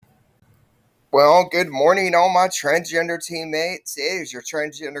Well, good morning, all my transgender teammates. It is your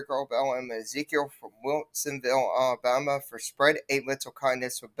transgender girl, Bella. I'm Ezekiel from Wilsonville, Alabama, for Spread a Little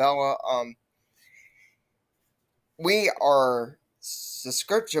Kindness with Bella. We are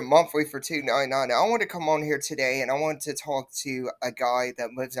subscription monthly for $2.99. I want to come on here today, and I want to talk to a guy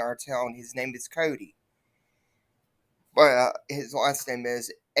that lives in our town. His name is Cody, but his last name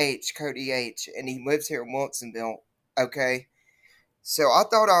is H, Cody H, and he lives here in Wilsonville. Okay. So I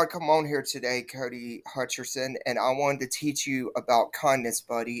thought I would come on here today, Cody Hutcherson, and I wanted to teach you about kindness,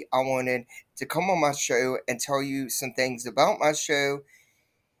 buddy. I wanted to come on my show and tell you some things about my show,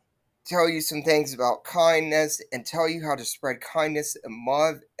 tell you some things about kindness, and tell you how to spread kindness and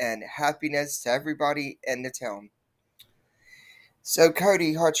love and happiness to everybody in the town. So,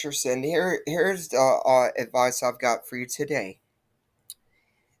 Cody Hutcherson, here's the advice I've got for you today.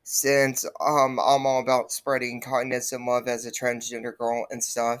 Since I'm all about spreading kindness and love as a transgender girl and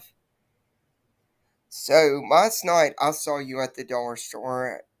stuff. So last night I saw you at the dollar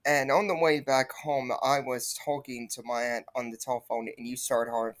store, and on the way back home I was talking to my aunt on the telephone, and you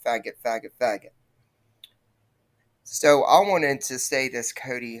started hollering faggot, faggot, faggot. So I wanted to say this,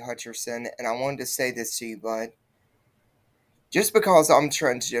 Cody Hutcherson, and I wanted to say this to you, bud. Just because I'm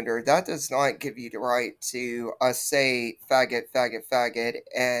transgender, that does not give you the right to say faggot, faggot, faggot,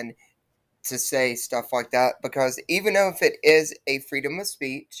 and to say stuff like that. Because even though if it is a freedom of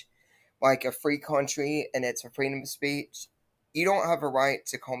speech, like a free country and it's a freedom of speech, you don't have a right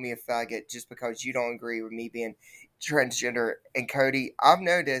to call me a faggot just because you don't agree with me being transgender. And Cody, I've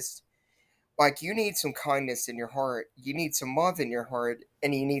noticed like you need some kindness in your heart, you need some love in your heart,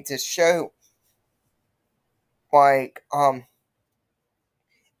 and you need to show like um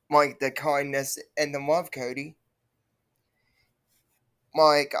like the kindness and the love, Cody.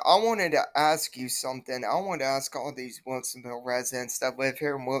 Like, I wanted to ask you something. I wanted to ask all these Wilsonville residents that live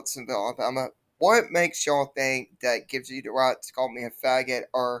here in Wilsonville, Alabama, what makes y'all think that gives you the right to call me a faggot,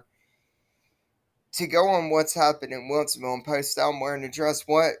 or to go on what's happened in Wilsonville and post out I'm wearing a dress?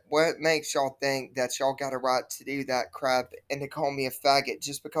 What makes y'all think that y'all got a right to do that crap and to call me a faggot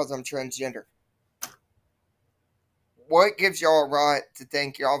just because I'm transgender? What gives y'all a right to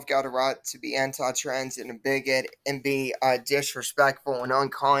think y'all have got a right to be anti-trans and a bigot and be disrespectful and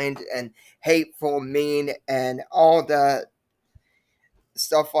unkind and hateful, mean, and all that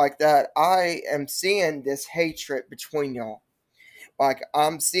stuff like that? I am seeing this hatred between y'all. Like,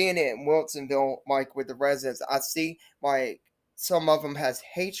 I'm seeing it in Wilsonville, like with the residents. I see like some of them has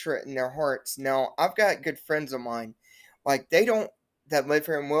hatred in their hearts. Now, I've got good friends of mine, like they don't that live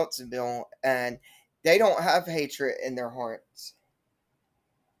here in Wilsonville, and they don't have hatred in their hearts.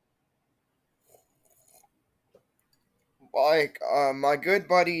 Like my good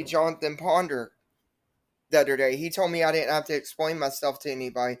buddy Jonathan Ponder the other day, he told me I didn't have to explain myself to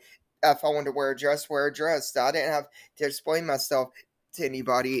anybody. If I wanted to wear a dress, wear a dress. I didn't have to explain myself to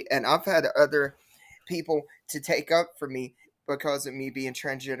anybody. And I've had other people to take up for me because of me being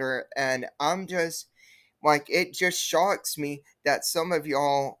transgender. And I'm just like, it just shocks me that some of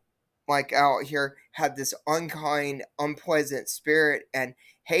y'all like out here have this unkind, unpleasant spirit and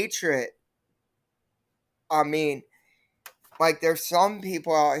hatred. I mean, like, there's some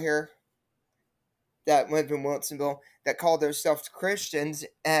people out here that live in Wilsonville that call themselves Christians,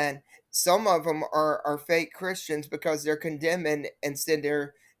 and some of them are fake Christians because they're condemning and send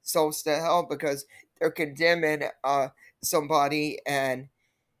their souls to hell because they're condemning somebody and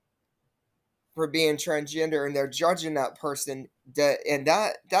for being transgender, and they're judging that person, and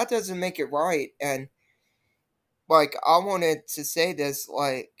that doesn't make it right. And like, I wanted to say this,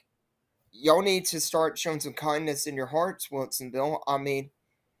 like, y'all need to start showing some kindness in your hearts, Wilsonville. I mean,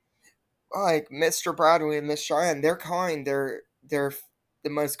 like Mr. Bradley and Miss Cheyenne, they're kind. They're the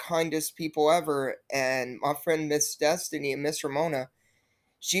most kindest people ever. And my friend Miss Destiny and Miss Ramona,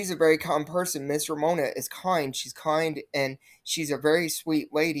 she's a very kind person. Miss Ramona is kind. She's kind, and she's a very sweet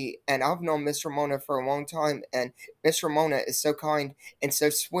lady. And I've known Miss Ramona for a long time, and Miss Ramona is so kind and so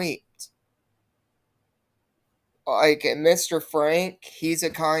sweet. Like Mr. Frank, he's a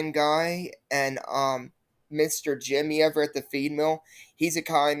kind guy, and Mr. Jimmy over at the feed mill, he's a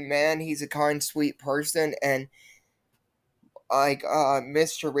kind man, he's a kind, sweet person. And like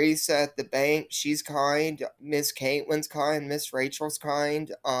Miss Teresa at the bank, she's kind, Miss Caitlin's kind, Miss Rachel's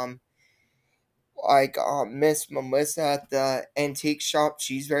kind, like Miss Melissa at the antique shop,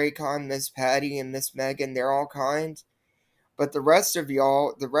 she's very kind, Miss Patty and Miss Megan, they're all kind. But the rest of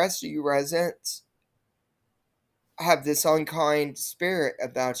y'all, the rest of you residents, have this unkind spirit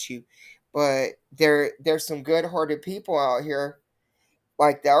about you. But there's some good-hearted people out here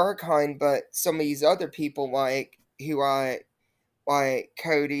like that are kind, but some of these other people, like who I like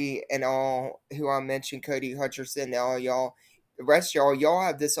Cody and all who I mentioned, Cody Hutcherson and all y'all, the rest of y'all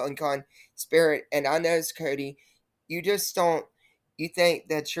have this unkind spirit. And I know, Cody, you just don't, you think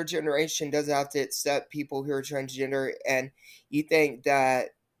that your generation doesn't have to accept people who are transgender, and you think that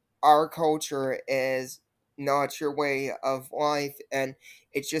our culture is not your way of life. And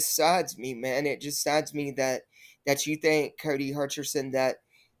it just saddens me, man. It just saddens me that you think, Cody Hutcherson,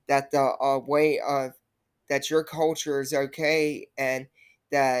 that the way of that your culture is okay, and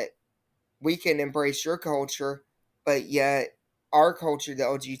that we can embrace your culture, but yet our culture, the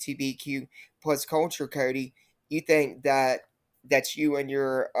LGBTQ plus culture, Cody, you think that you and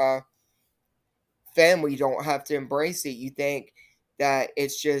your family don't have to embrace it. You think that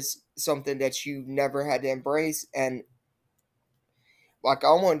it's just something that you never had to embrace. And like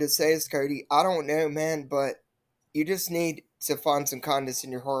I wanted to say is, Cody, I don't know, man, but you just need to find some kindness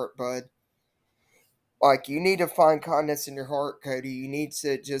in your heart, bud. Like, you need to find kindness in your heart, Cody. You need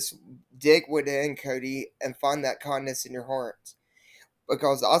to just dig within, Cody, and find that kindness in your heart.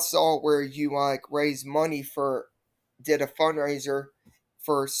 Because I saw where you like raised money for, did a fundraiser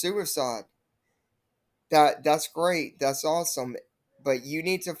for suicide. That's great. That's awesome. But you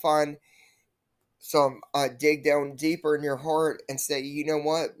need to find some dig down deeper in your heart and say, you know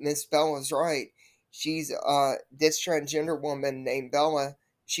what, Miss Bella's right. She's this transgender woman named Bella.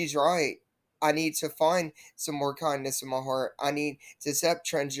 She's right. I need to find some more kindness in my heart. I need to accept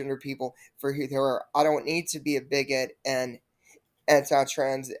transgender people for who they are. I don't need to be a bigot and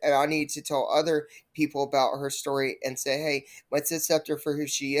anti-trans, and I need to tell other people about her story and say, hey, let's accept her for who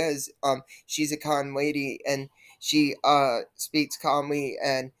she is. She's a kind lady, and she speaks calmly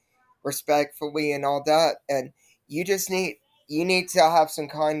and respectfully and all that. And you just need, you need to have some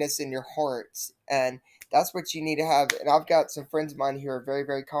kindness in your heart, and that's what you need to have. And I've got some friends of mine who are very,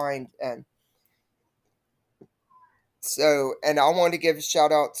 very kind. And so, and I want to give a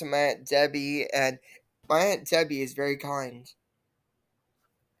shout out to my Aunt Debbie, and my Aunt Debbie is very kind.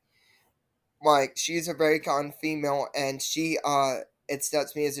 Like, she's a very kind female, and she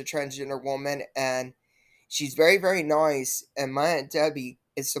accepts me as a transgender woman, and she's very, very nice. And my Aunt Debbie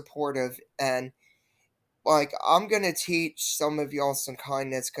is supportive. And like, I'm gonna teach some of y'all some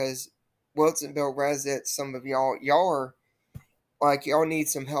kindness, because Wilsonville residents, some of y'all are like, y'all need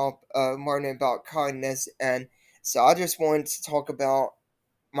some help learning about kindness. And so I just wanted to talk about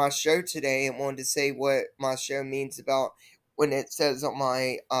my show today, and wanted to say what my show means about when it says on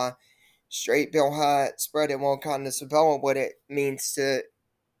my straight bill hat, spreading more kindness about what it means to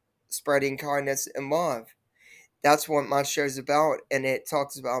spreading kindness and love. That's what my show's about, and it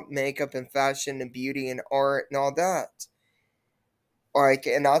talks about makeup and fashion and beauty and art and all that. Like,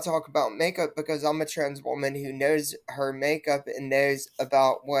 and I talk about makeup because I'm a trans woman who knows her makeup and knows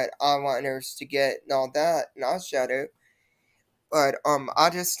about what eyeliners to get and all that and eyeshadow. But I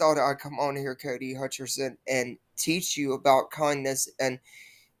just thought I'd come on here, Cody Hutcherson, and teach you about kindness, and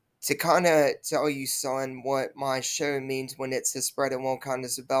to kind of tell you, son, what my show means when it says spreading one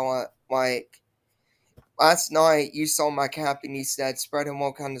kindness Bella. Like, last night you saw my cap and you said spreading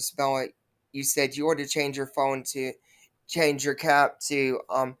one kindness Bella. You said you ought to change your phone to change your cap to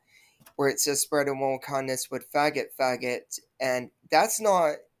where it says spreading one kindness with faggot, and that's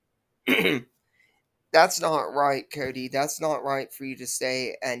not that's not right, Cody. That's not right for you to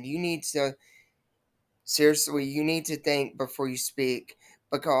say, and you need to, seriously, you need to think before you speak,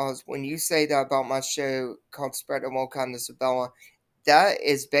 because when you say that about my show called Spread the More Kindness of Bella, that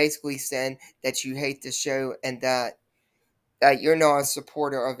is basically saying that you hate the show, and that you're not a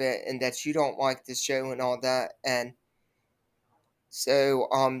supporter of it, and that you don't like the show and all that. And so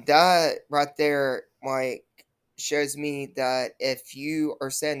that right there, like, shows me that if you are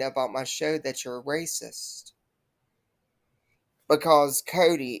saying that about my show, that you're a racist. Because,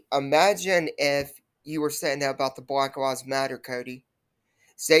 Cody, imagine if you were saying that about the Black Lives Matter, Cody.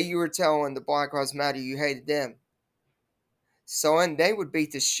 Say you were telling the Black Lives Matter you hated them. Son, they would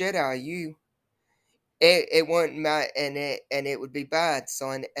beat the shit out of you. It wouldn't matter, and it would be bad,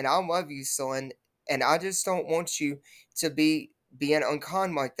 son. And I love you, son. And I just don't want you to be being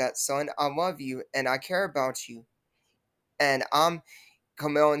unkind like that, son. I love you and I care about you. And I'm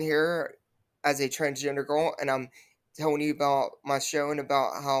coming on here as a transgender girl, and I'm telling you about my show and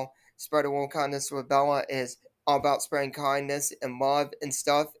about how spreading one kindness with Bella is all about spreading kindness and love and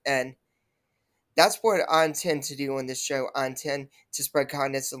stuff. And that's what I intend to do on this show. I intend to spread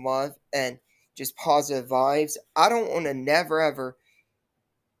kindness and love and just positive vibes. I don't want to never ever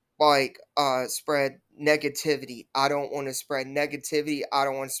like spread negativity. I don't want to spread negativity. I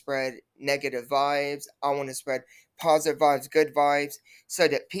don't want to spread negative vibes. I want to spread positive vibes, good vibes, so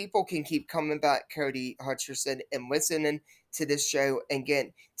that people can keep coming back, Cody Hutcherson, and listening to this show and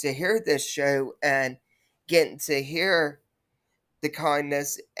getting to hear this show and getting to hear the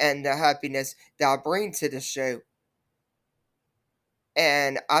kindness and the happiness that I bring to the show.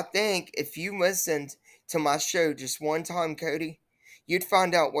 And I think if you listened to my show just one time, Cody, you'd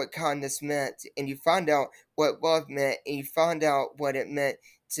find out what kindness meant, and you find out what love meant, and you find out what it meant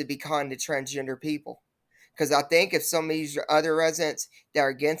to be kind to transgender people. Because I think if some of these other residents that are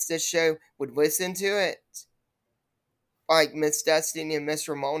against this show would listen to it, like Miss Destiny and Miss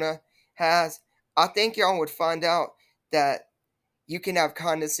Ramona has, I think y'all would find out that you can have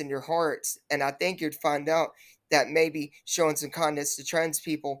kindness in your hearts. And I think you'd find out that maybe showing some kindness to trans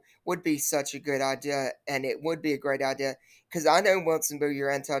people would be such a good idea. And it would be a great idea. Because I know, Wilsonville,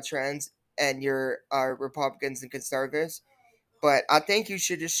 you're anti trans and you're Republicans and conservatives. But I think you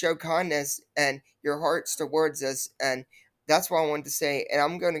should just show kindness and your hearts towards us. And that's what I wanted to say. And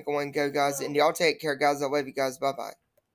I'm going to go and go, guys. And y'all take care, guys. I love you guys. Bye bye.